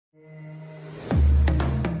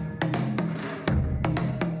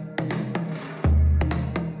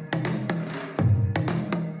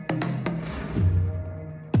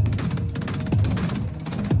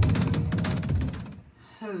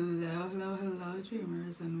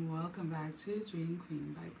dreamers, and welcome back to Dream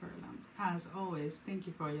Queen by Perla. As always, thank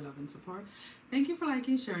you for all your love and support. Thank you for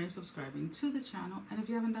liking, sharing, subscribing to the channel, and if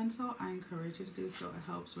you haven't done so, I encourage you to do so. It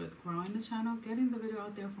helps with growing the channel, getting the video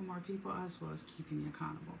out there for more people, as well as keeping me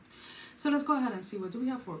accountable. So let's go ahead and see, what do we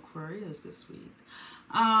have for Aquarius this week?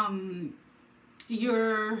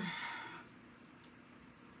 You're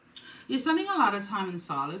spending a lot of time in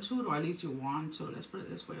solitude, or at least you want to. Let's put it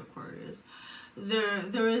this way, Aquarius.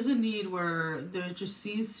 There is a need where there just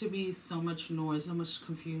seems to be so much noise, so much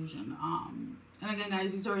confusion. And again,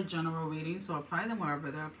 guys, these are general readings, so apply them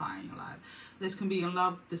wherever they're applying in your life. This can be in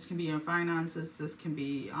love, this can be in finances, this can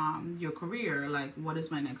be your career. Like, what is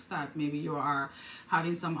my next step? Maybe you are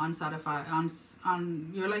having some unsatisfied,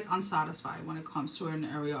 you're like unsatisfied when it comes to an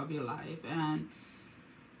area of your life, and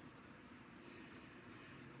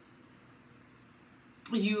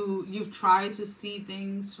you've tried to see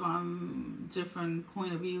things from different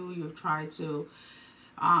point of view. You've tried to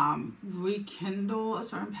rekindle a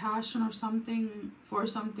certain passion or something for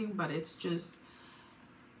something, but it's just,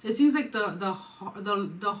 it seems like the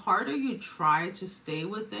harder you try to stay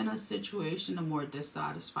within a situation, the more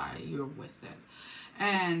dissatisfied you're with it,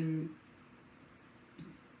 and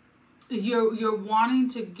you're wanting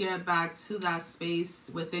to get back to that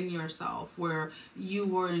space within yourself where you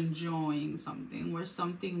were enjoying something, where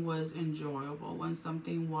something was enjoyable, when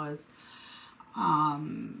something was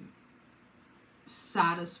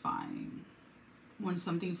satisfying, when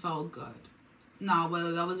something felt good. Now,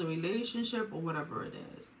 whether that was a relationship or whatever it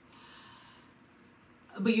is,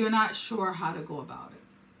 but you're not sure how to go about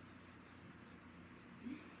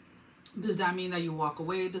it. Does that mean that you walk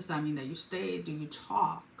away? Does that mean that you stay? Do you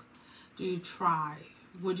talk? Do you try?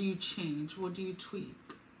 What do you change? What do you tweak?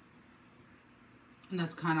 And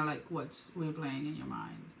that's kind of like what's replaying in your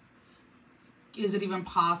mind. Is it even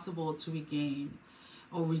possible to regain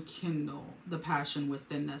or rekindle the passion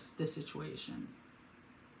within this situation?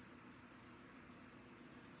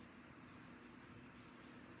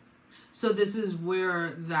 So this is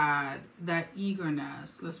where that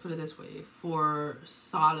eagerness, let's put it this way, for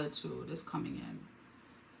solitude is coming in.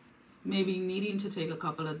 Maybe needing to take a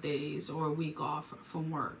couple of days or a week off from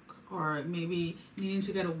work, or maybe needing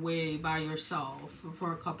to get away by yourself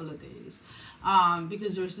for a couple of days,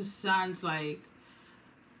 because there's this sense like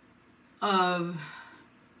of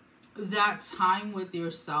that time with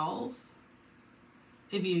yourself,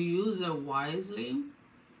 if you use it wisely,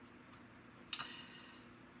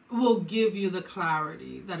 will give you the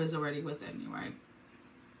clarity that is already within you, right?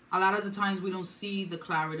 A lot of the times we don't see the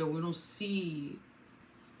clarity, or we don't see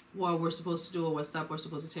what we're supposed to do or what step we're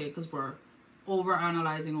supposed to take, because we're over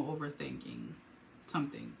analyzing or overthinking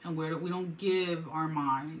something, and we don't give our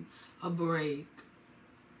mind a break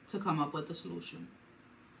to come up with a solution.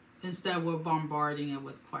 Instead, we're bombarding it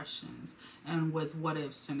with questions and with what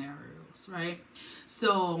if scenarios, right?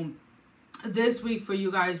 So this week for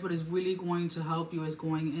you guys, what is really going to help you is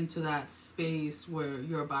going into that space where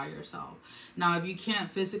you're by yourself. Now, if you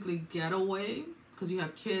can't physically get away because you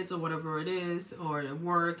have kids or whatever it is, or at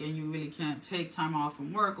work, and you really can't take time off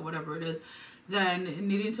from work or whatever it is, then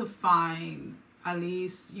needing to find at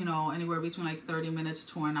least, you know, anywhere between like 30 minutes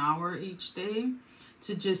to an hour each day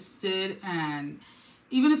to just sit, and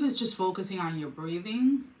even if it's just focusing on your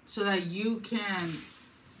breathing, so that you can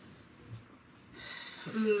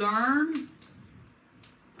learn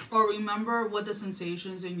or remember what the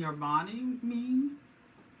sensations in your body mean,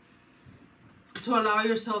 to allow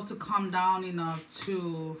yourself to calm down enough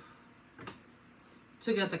to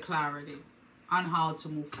get the clarity on how to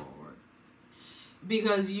move forward.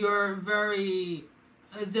 Because you're very,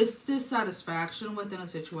 this dissatisfaction within a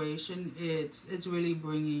situation, it's really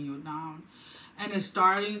bringing you down, and it's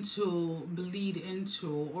starting to bleed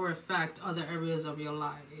into or affect other areas of your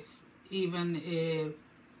life, even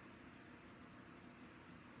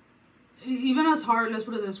as hard, let's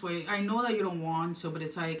put it this way, I know that you don't want to, but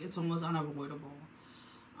it's like, it's almost unavoidable,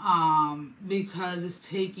 because it's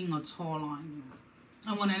taking a toll on you.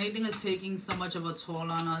 And when anything is taking so much of a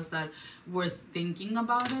toll on us that we're thinking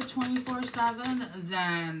about it 24/7,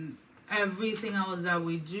 then everything else that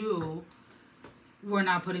we do, we're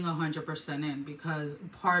not putting 100% in, because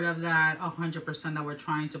part of that 100% that we're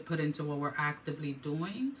trying to put into what we're actively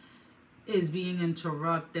doing is being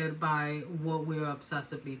interrupted by what we're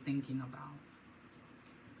obsessively thinking about.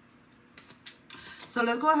 So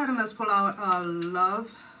let's go ahead and let's pull out a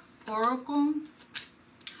love oracle.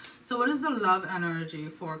 So what is the love energy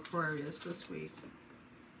for Aquarius this week?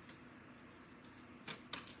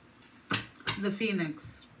 The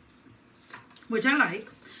Phoenix, which I like,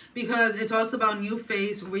 because it talks about new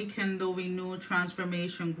phase, rekindle, renew,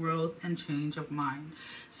 transformation, growth, and change of mind.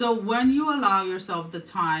 So when you allow yourself the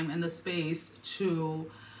time and the space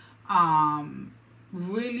to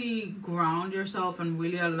really ground yourself and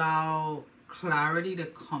really allow clarity to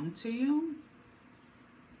come to you,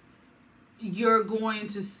 you're going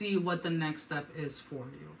to see what the next step is for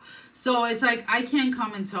you. So it's like, I can't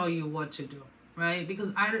come and tell you what to do, right?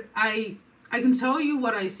 Because I can tell you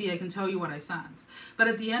what I see, I can tell you what I sense. But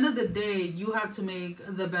at the end of the day, you have to make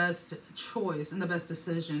the best choice and the best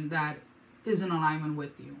decision that is in alignment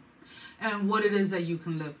with you and what it is that you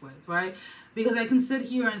can live with, right? Because I can sit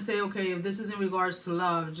here and say, okay, if this is in regards to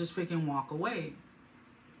love, just freaking walk away.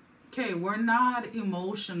 Okay, we're not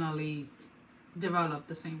emotionally developed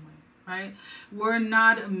the same way. Right? We're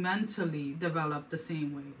not mentally developed the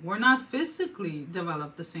same way. We're not physically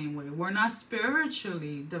developed the same way. We're not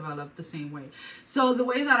spiritually developed the same way. So the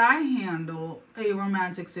way that I handle a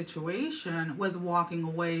romantic situation with walking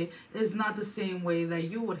away is not the same way that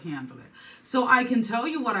you would handle it. So I can tell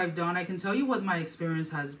you what I've done. I can tell you what my experience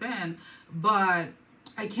has been, but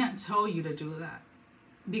I can't tell you to do that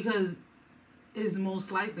because it's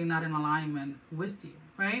most likely not in alignment with you.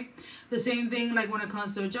 Right? The same thing like when it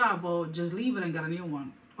comes to a job. Well, just leave it and get a new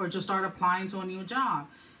one. Or just start applying to a new job.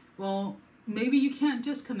 Well, maybe you can't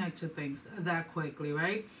disconnect to things that quickly,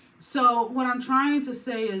 right? So what I'm trying to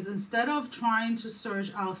say is, instead of trying to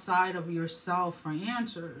search outside of yourself for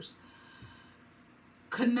answers,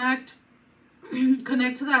 connect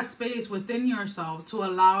to that space within yourself to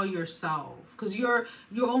allow yourself. Because you're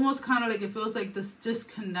almost kind of like, it feels like this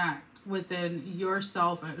disconnect within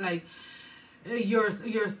yourself, like your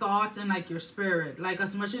thoughts and like your spirit. Like,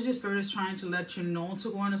 as much as your spirit is trying to let you know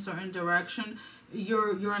to go in a certain direction,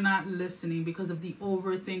 you're not listening because of the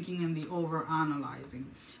overthinking and the over analyzing.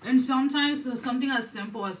 And sometimes something as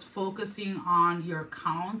simple as focusing on your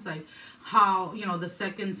counts, like how, you know, the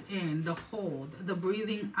seconds in, the hold, the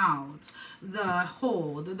breathing out, the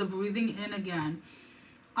hold, the breathing in again.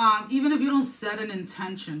 Even if you don't set an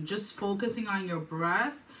intention, just focusing on your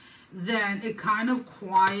breath, then it kind of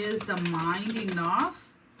quiets the mind enough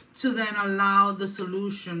to then allow the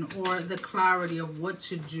solution or the clarity of what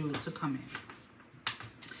to do to come in.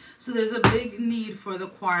 So there's a big need for the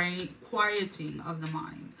quieting of the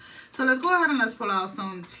mind. So let's go ahead and let's pull out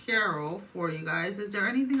some tarot for you guys. Is there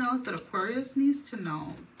anything else that Aquarius needs to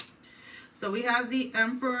know? So we have the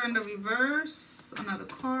Emperor in the reverse, another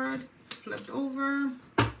card flipped over.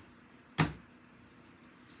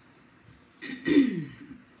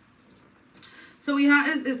 So we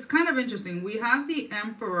have, it's kind of interesting. We have the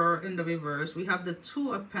Emperor in the reverse. We have the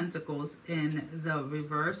Two of Pentacles in the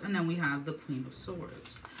reverse. And then we have the Queen of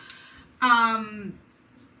Swords.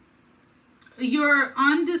 You're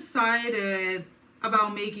undecided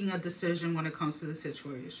about making a decision when it comes to the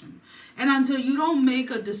situation. And until you don't make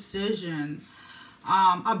a decision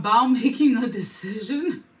about making a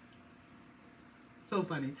decision, so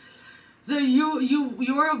funny. So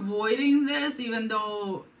you're avoiding this even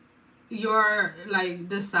though you're like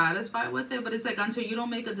dissatisfied with it, but it's like until you don't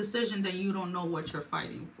make a decision, then you don't know what you're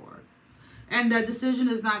fighting for. And that decision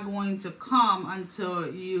is not going to come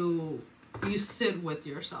until you sit with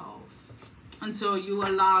yourself, until you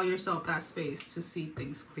allow yourself that space to see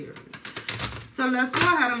things clearly. So let's go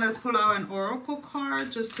ahead and let's pull out an oracle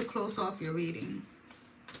card just to close off your reading.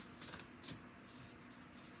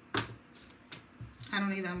 I don't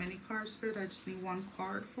need that many cards, Spirit. I just need one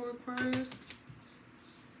card for Aquarius.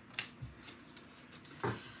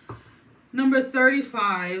 Number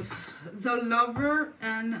 35, the lover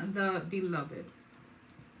and the beloved.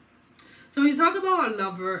 So when you talk about a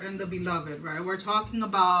lover and the beloved, right, we're talking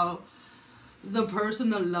about the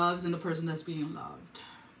person that loves and the person that's being loved.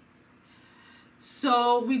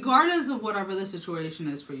 So regardless of whatever the situation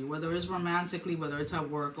is for you, whether it's romantically, whether it's at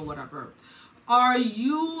work or whatever, are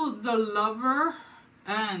you the lover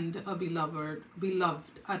and a beloved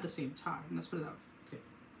at the same time? Let's put it that way.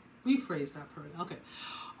 Okay. Rephrase that part. Okay.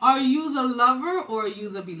 Are you the lover or are you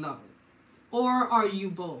the beloved? Or are you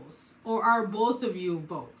both? Or are both of you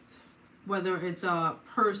both? Whether it's a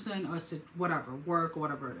person or whatever, work or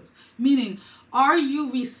whatever it is. Meaning, are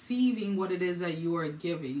you receiving what it is that you are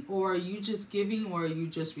giving? Or are you just giving or are you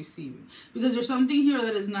just receiving? Because there's something here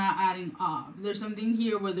that is not adding up. There's something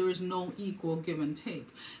here where there is no equal give and take.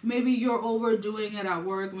 Maybe you're overdoing it at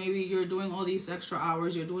work. Maybe you're doing all these extra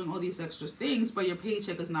hours. You're doing all these extra things, but your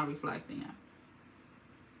paycheck is not reflecting it.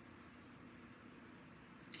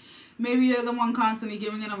 Maybe you're the one constantly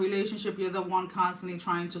giving in a relationship. You're the one constantly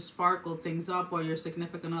trying to sparkle things up, or your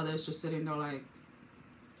significant other is just sitting there like,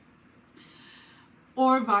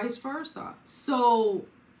 or vice versa. So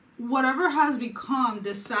whatever has become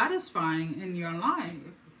dissatisfying in your life,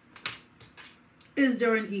 is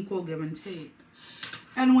there an equal give and take?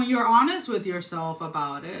 And when you're honest with yourself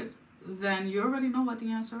about it, then you already know what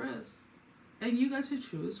the answer is. And you get to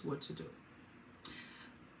choose what to do.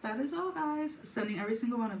 That is all, guys. Sending every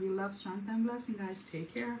single one of you love, strength, and blessing, guys.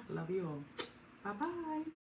 Take care. Love you all. Bye-bye.